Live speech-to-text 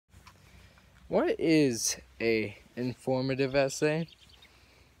What is a informative essay?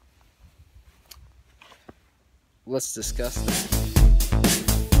 Let's discuss that.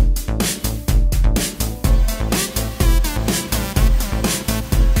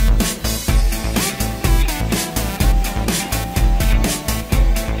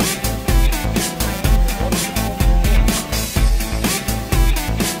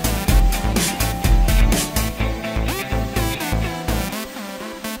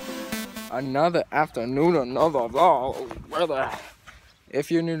 Another afternoon, another vlog, brother.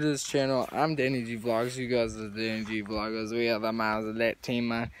 If you're new to this channel, I'm Danny G Vlogs. You guys are the Danny G Vloggers. We are the Miles of that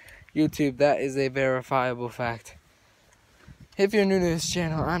team on YouTube. That is a verifiable fact. If you're new to this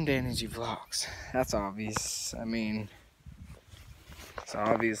channel, I'm Danny G Vlogs. That's obvious. I mean, it's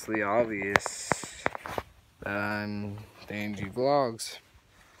obviously obvious that I'm Danny G Vlogs.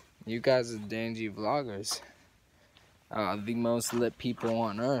 You guys are the Danny G Vloggers. The most lit people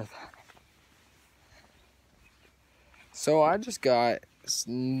on earth. So I just got I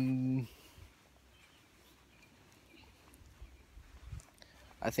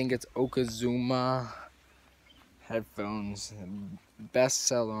think it's Okazuma headphones,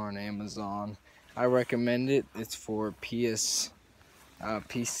 bestseller on Amazon. I recommend it. It's for PC,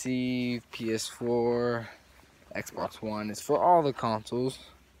 PS4, Xbox One. It's for all the consoles.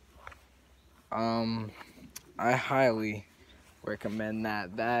 I highly recommend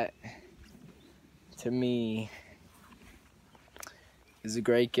that. That to me is a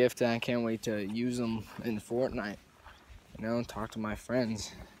great gift, and I can't wait to use them in Fortnite. You know, talk to my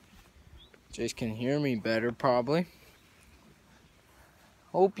friends. Jace can hear me better, probably.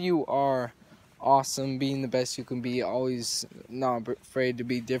 Hope you are awesome, being the best you can be. Always not afraid to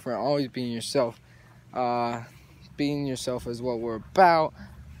be different. Always being yourself. Being yourself is what we're about.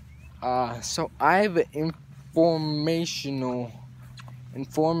 So I have an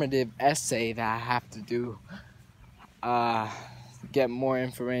informative essay that I have to do. Get more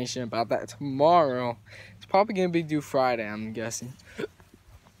information about that tomorrow. It's probably gonna be due Friday, I'm guessing.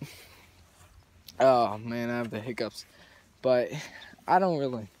 Oh man, I have the hiccups. But I don't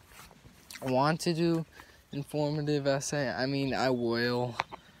really want to do informative essay. I mean, I will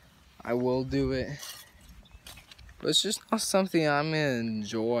do it, but it's just not something I'm gonna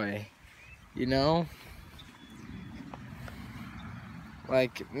enjoy, you know?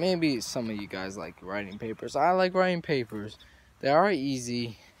 Like, maybe some of you guys like writing papers. I like writing papers. They are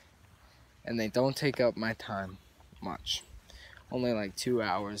easy, and they don't take up my time much. Only like 2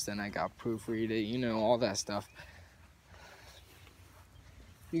 hours, then I got proofread it, you know, all that stuff.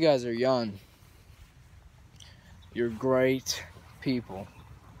 You guys are young. You're great people.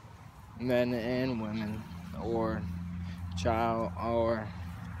 Men and women, or child, or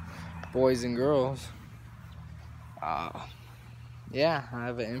boys and girls. Yeah, I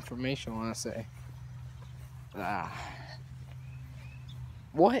have an informational essay.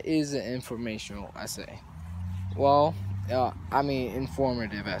 What is an informational essay? Well, I mean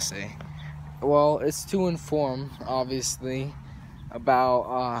informative essay. Well, it's to inform, obviously,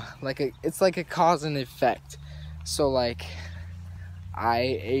 about it's like a cause and effect. So like, I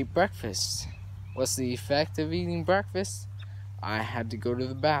ate breakfast. What's the effect of eating breakfast? I had to go to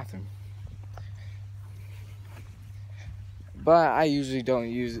the bathroom. But I usually don't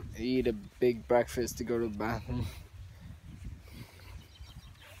eat a big breakfast to go to the bathroom.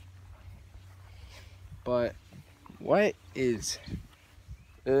 But what is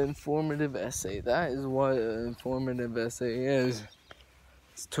an informative essay? That is what an informative essay is.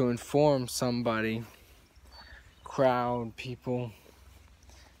 It's to inform somebody, crowd, people.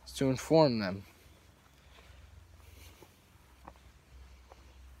 It's to inform them.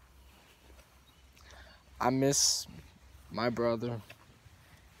 I miss my brother.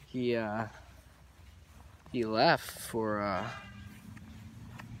 He left for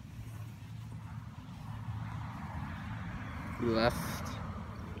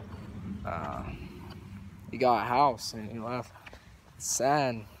he got a house and he left. It's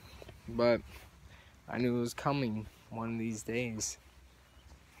sad, but I knew it was coming one of these days.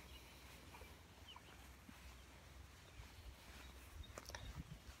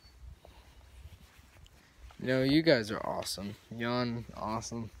 You know, you guys are awesome. Young,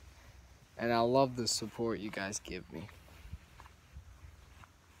 awesome. And I love the support you guys give me.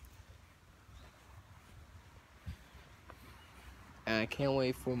 And I can't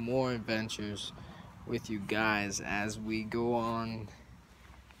wait for more adventures with you guys as we go on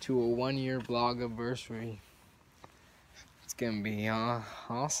to a 1-year vlog anniversary. It's gonna be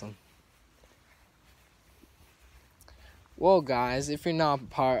awesome. Well, guys, if you're not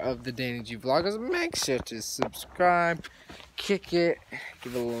part of the Danny G Vloggers, make sure to subscribe, kick it,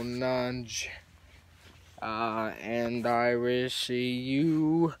 give it a little nudge. And I will see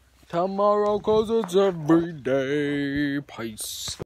you tomorrow, 'cause it's every day. Peace.